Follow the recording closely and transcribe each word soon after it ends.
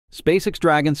SpaceX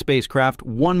Dragon spacecraft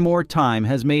one more time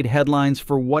has made headlines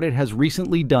for what it has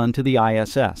recently done to the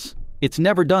ISS. It's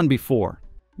never done before.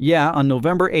 Yeah, on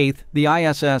November 8th, the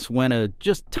ISS went a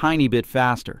just tiny bit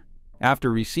faster,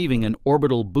 after receiving an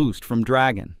orbital boost from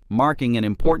Dragon, marking an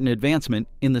important advancement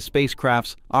in the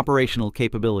spacecraft's operational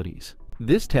capabilities.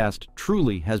 This test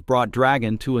truly has brought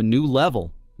Dragon to a new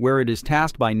level, where it is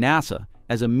tasked by NASA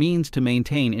as a means to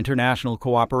maintain international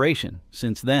cooperation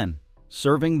since then,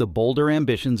 serving the bolder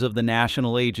ambitions of the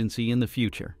national agency in the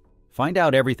future. Find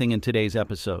out everything in today's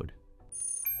episode.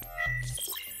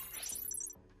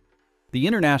 The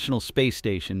International Space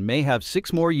Station may have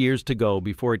 6 more years to go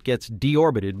before it gets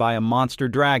deorbited by a monster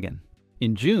Dragon.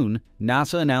 In June,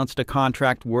 NASA announced a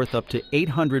contract worth up to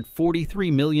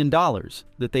 $843 million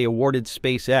that they awarded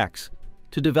SpaceX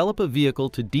to develop a vehicle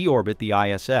to deorbit the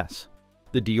ISS.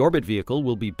 The deorbit vehicle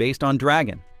will be based on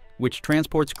Dragon, which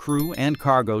transports crew and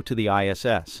cargo to the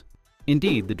ISS.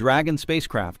 Indeed, the Dragon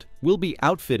spacecraft will be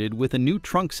outfitted with a new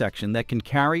trunk section that can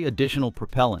carry additional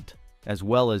propellant, as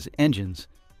well as engines,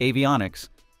 avionics,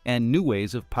 and new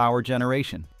ways of power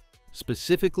generation,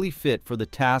 specifically fit for the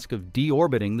task of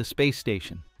deorbiting the space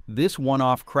station. This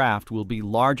one-off craft will be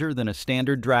larger than a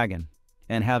standard Dragon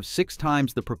and have 6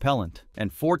 times the propellant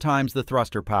and 4 times the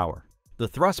thruster power. The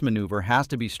thrust maneuver has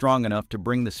to be strong enough to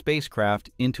bring the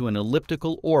spacecraft into an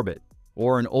elliptical orbit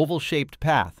or an oval-shaped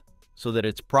path so that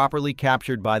it's properly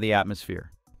captured by the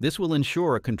atmosphere. This will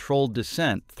ensure a controlled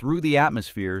descent through the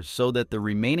atmosphere so that the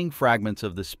remaining fragments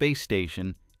of the space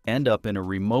station end up in a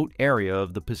remote area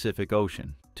of the Pacific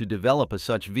Ocean. To develop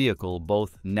such vehicle,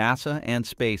 both NASA and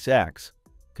SpaceX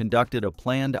conducted a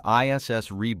planned ISS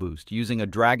reboost using a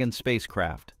Dragon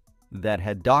spacecraft that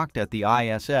had docked at the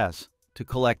ISS to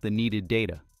collect the needed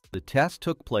data. The test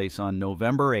took place on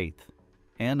November 8th,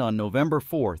 and on November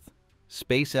 4th,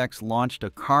 SpaceX launched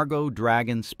a cargo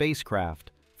Dragon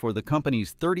spacecraft for the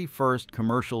company's 31st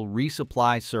commercial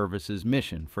resupply services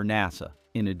mission for NASA.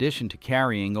 In addition to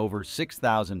carrying over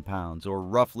 6,000 pounds or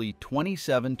roughly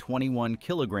 21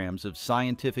 kilograms of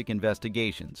scientific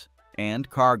investigations and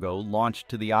cargo launched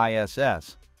to the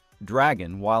ISS,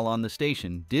 Dragon, while on the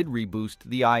station, did reboost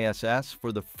the ISS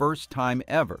for the first time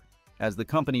ever, as the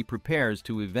company prepares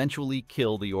to eventually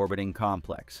kill the orbiting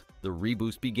complex. The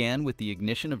reboost began with the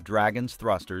ignition of Dragon's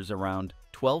thrusters around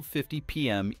 12:50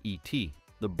 p.m. ET.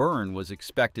 The burn was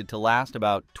expected to last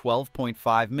about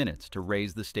 12.5 minutes to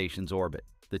raise the station's orbit.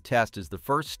 The test is the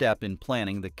first step in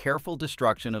planning the careful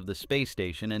destruction of the space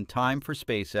station and time for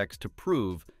SpaceX to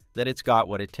prove that it's got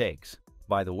what it takes.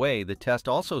 By the way, the test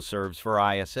also serves for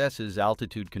ISS's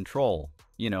altitude control.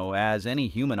 As any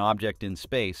human object in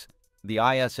space, the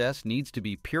ISS needs to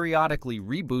be periodically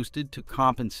reboosted to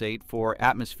compensate for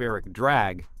atmospheric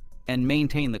drag and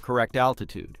maintain the correct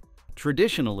altitude.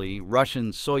 Traditionally,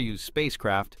 Russian Soyuz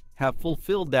spacecraft have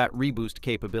fulfilled that reboost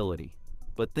capability,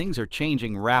 but things are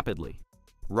changing rapidly.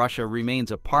 Russia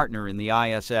remains a partner in the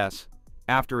ISS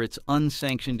after its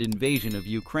unsanctioned invasion of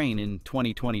Ukraine in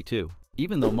 2022.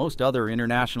 Even though most other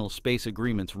international space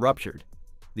agreements ruptured,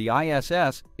 the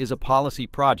ISS is a policy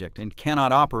project and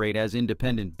cannot operate as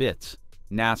independent bits,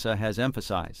 NASA has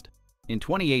emphasized. In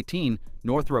 2018,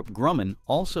 Northrop Grumman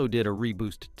also did a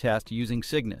reboost test using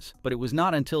Cygnus, but it was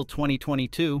not until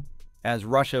 2022, as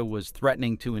Russia was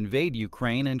threatening to invade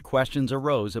Ukraine and questions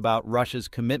arose about Russia's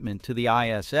commitment to the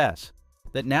ISS,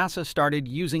 that NASA started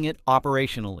using it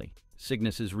operationally.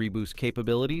 Cygnus's reboost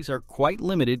capabilities are quite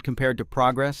limited compared to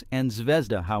Progress and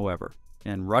Zvezda, however,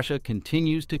 and Russia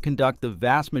continues to conduct the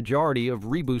vast majority of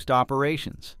reboost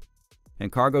operations.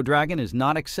 And Cargo Dragon is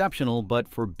not exceptional, but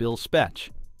for Bill Spetch,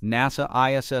 NASA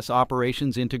ISS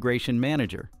Operations Integration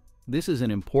Manager, this is an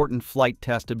important flight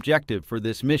test objective for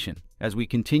this mission as we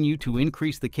continue to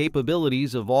increase the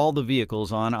capabilities of all the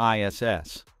vehicles on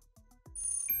ISS.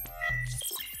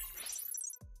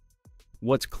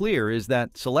 What's clear is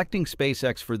that selecting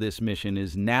SpaceX for this mission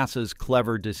is NASA's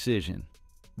clever decision.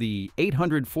 The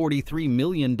 $843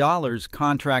 million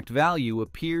contract value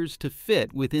appears to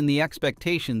fit within the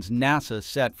expectations NASA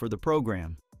set for the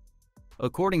program.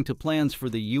 According to plans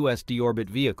for the U.S. deorbit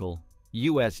vehicle,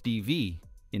 USDV,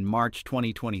 in March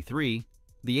 2023,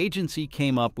 the agency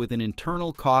came up with an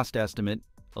internal cost estimate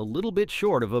a little bit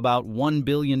short of about $1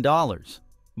 billion,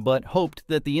 but hoped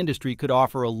that the industry could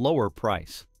offer a lower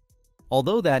price.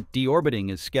 Although that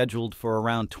deorbiting is scheduled for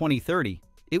around 2030,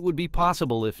 it would be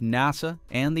possible if NASA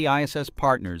and the ISS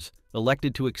partners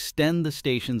elected to extend the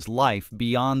station's life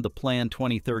beyond the planned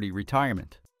 2030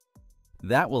 retirement.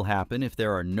 That will happen if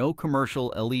there are no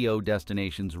commercial LEO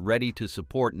destinations ready to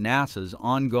support NASA's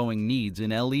ongoing needs in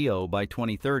LEO by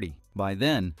 2030. By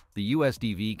then, the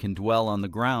USDV can dwell on the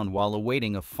ground while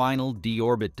awaiting a final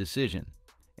deorbit decision,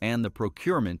 and the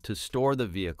procurement to store the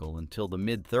vehicle until the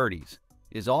mid-30s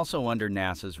is also under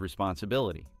NASA's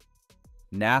responsibility.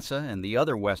 NASA and the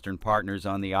other Western partners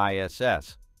on the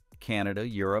ISS, Canada,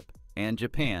 Europe, and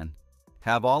Japan,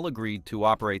 have all agreed to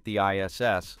operate the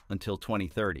ISS until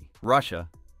 2030. Russia,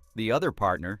 the other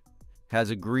partner, has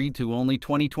agreed to only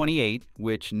 2028,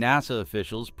 which NASA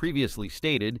officials previously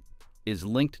stated is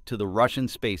linked to the Russian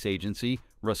space agency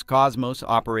Roscosmos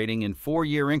operating in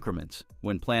 4-year increments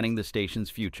when planning the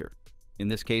station's future, in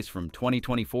this case from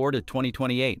 2024 to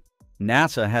 2028.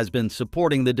 NASA has been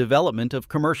supporting the development of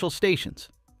commercial stations,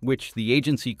 which the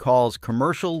agency calls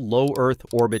Commercial Low Earth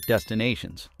Orbit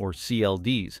Destinations, or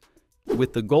CLDs,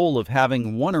 with the goal of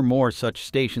having one or more such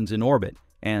stations in orbit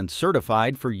and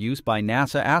certified for use by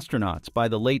NASA astronauts by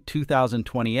the late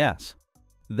 2020s.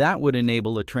 That would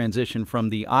enable a transition from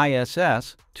the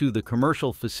ISS to the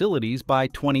commercial facilities by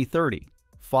 2030,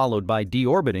 followed by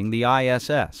deorbiting the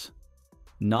ISS.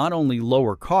 Not only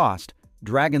lower cost,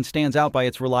 Dragon stands out by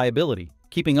its reliability,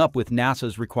 keeping up with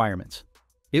NASA's requirements.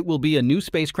 It will be a new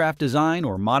spacecraft design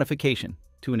or modification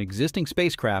to an existing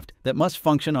spacecraft that must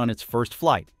function on its first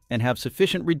flight and have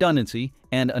sufficient redundancy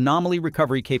and anomaly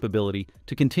recovery capability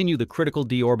to continue the critical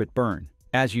deorbit burn.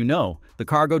 As you know, the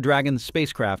Cargo Dragon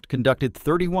spacecraft conducted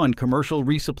 31 commercial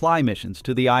resupply missions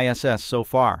to the ISS so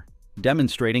far,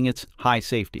 demonstrating its high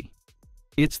safety.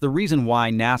 It's the reason why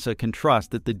NASA can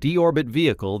trust that the deorbit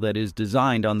vehicle that is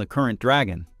designed on the current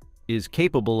Dragon is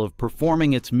capable of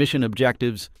performing its mission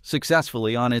objectives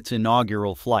successfully on its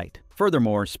inaugural flight.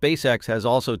 Furthermore, SpaceX has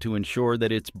also to ensure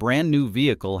that its brand new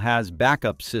vehicle has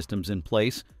backup systems in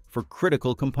place for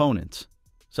critical components,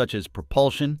 such as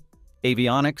propulsion,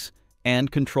 avionics,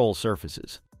 and control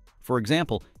surfaces. For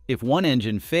example, if one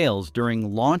engine fails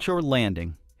during launch or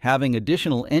landing, having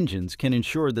additional engines can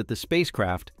ensure that the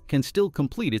spacecraft can still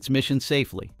complete its mission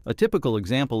safely. A typical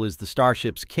example is the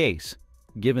Starship's case,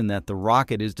 given that the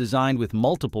rocket is designed with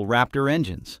multiple Raptor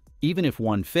engines. Even if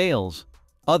one fails,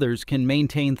 others can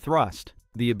maintain thrust.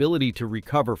 The ability to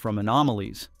recover from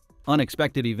anomalies,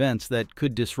 unexpected events that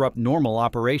could disrupt normal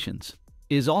operations,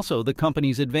 is also the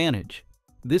company's advantage.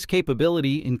 This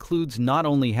capability includes not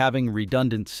only having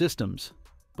redundant systems,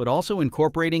 but also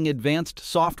incorporating advanced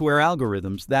software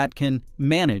algorithms that can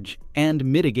manage and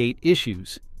mitigate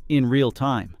issues in real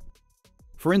time.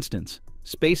 For instance,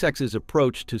 SpaceX's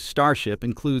approach to Starship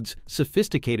includes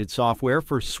sophisticated software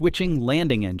for switching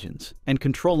landing engines and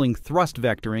controlling thrust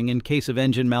vectoring in case of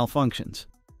engine malfunctions.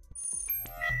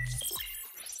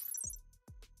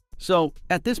 So,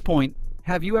 at this point,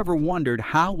 have you ever wondered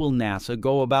how will NASA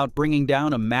go about bringing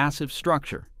down a massive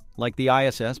structure, like the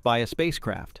ISS, by a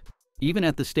spacecraft? Even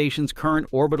at the station's current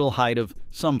orbital height of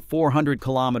some 400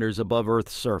 kilometers above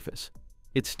Earth's surface,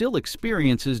 it still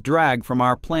experiences drag from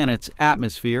our planet's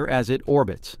atmosphere as it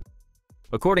orbits.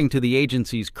 According to the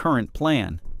agency's current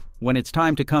plan, when it's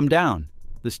time to come down,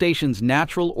 the station's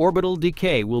natural orbital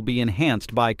decay will be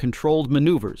enhanced by controlled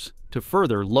maneuvers to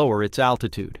further lower its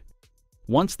altitude.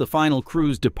 Once the final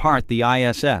crews depart the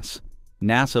ISS,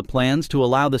 NASA plans to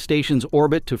allow the station's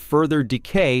orbit to further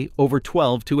decay over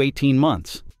 12 to 18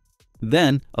 months.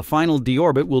 Then, a final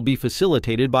deorbit will be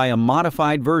facilitated by a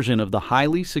modified version of the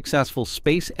highly successful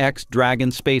SpaceX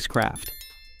Dragon spacecraft.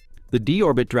 The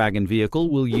deorbit Dragon vehicle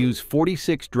will use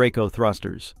 46 Draco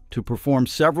thrusters to perform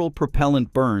several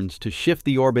propellant burns to shift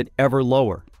the orbit ever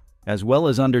lower, as well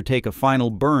as undertake a final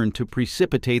burn to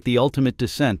precipitate the ultimate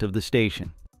descent of the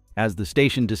station. As the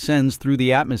station descends through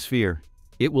the atmosphere,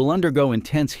 it will undergo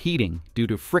intense heating due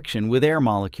to friction with air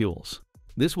molecules.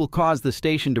 This will cause the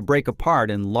station to break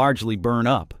apart and largely burn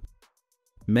up.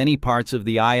 Many parts of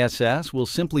the ISS will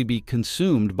simply be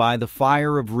consumed by the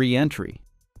fire of re-entry,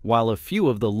 while a few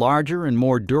of the larger and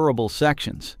more durable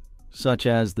sections, such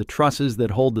as the trusses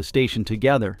that hold the station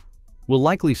together, will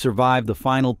likely survive the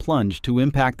final plunge to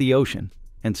impact the ocean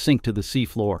and sink to the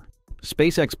seafloor.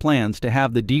 SpaceX plans to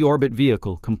have the deorbit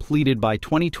vehicle completed by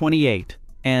 2028,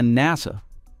 and NASA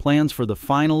plans for the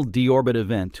final deorbit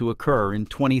event to occur in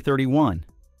 2031.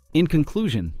 In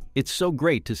conclusion, it's so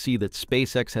great to see that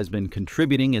SpaceX has been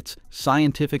contributing its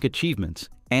scientific achievements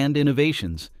and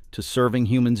innovations to serving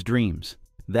humans' dreams.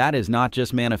 That is not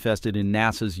just manifested in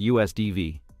NASA's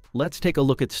USDV. Let's take a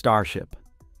look at Starship.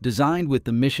 Designed with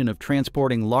the mission of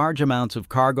transporting large amounts of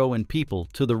cargo and people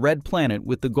to the Red Planet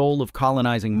with the goal of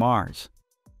colonizing Mars.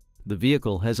 The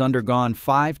vehicle has undergone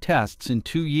 5 tests in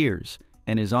 2 years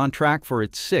and is on track for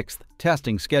its 6th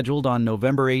testing scheduled on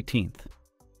November 18th.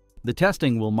 The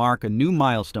testing will mark a new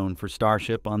milestone for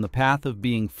Starship on the path of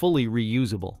being fully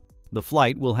reusable. The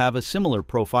flight will have a similar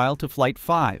profile to Flight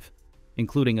 5,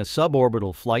 including a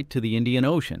suborbital flight to the Indian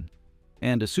Ocean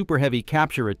and a super heavy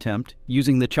capture attempt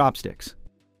using the chopsticks.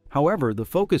 However, the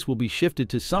focus will be shifted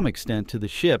to some extent to the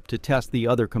ship to test the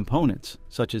other components,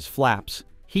 such as flaps,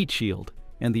 heat shield,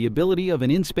 and the ability of an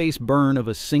in-space burn of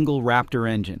a single Raptor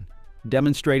engine,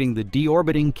 demonstrating the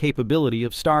deorbiting capability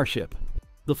of Starship.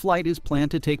 The flight is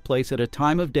planned to take place at a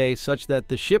time of day such that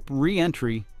the ship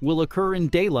re-entry will occur in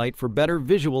daylight for better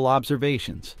visual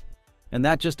observations. And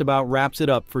that just about wraps it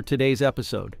up for today's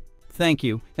episode. Thank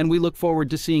you, and we look forward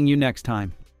to seeing you next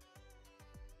time.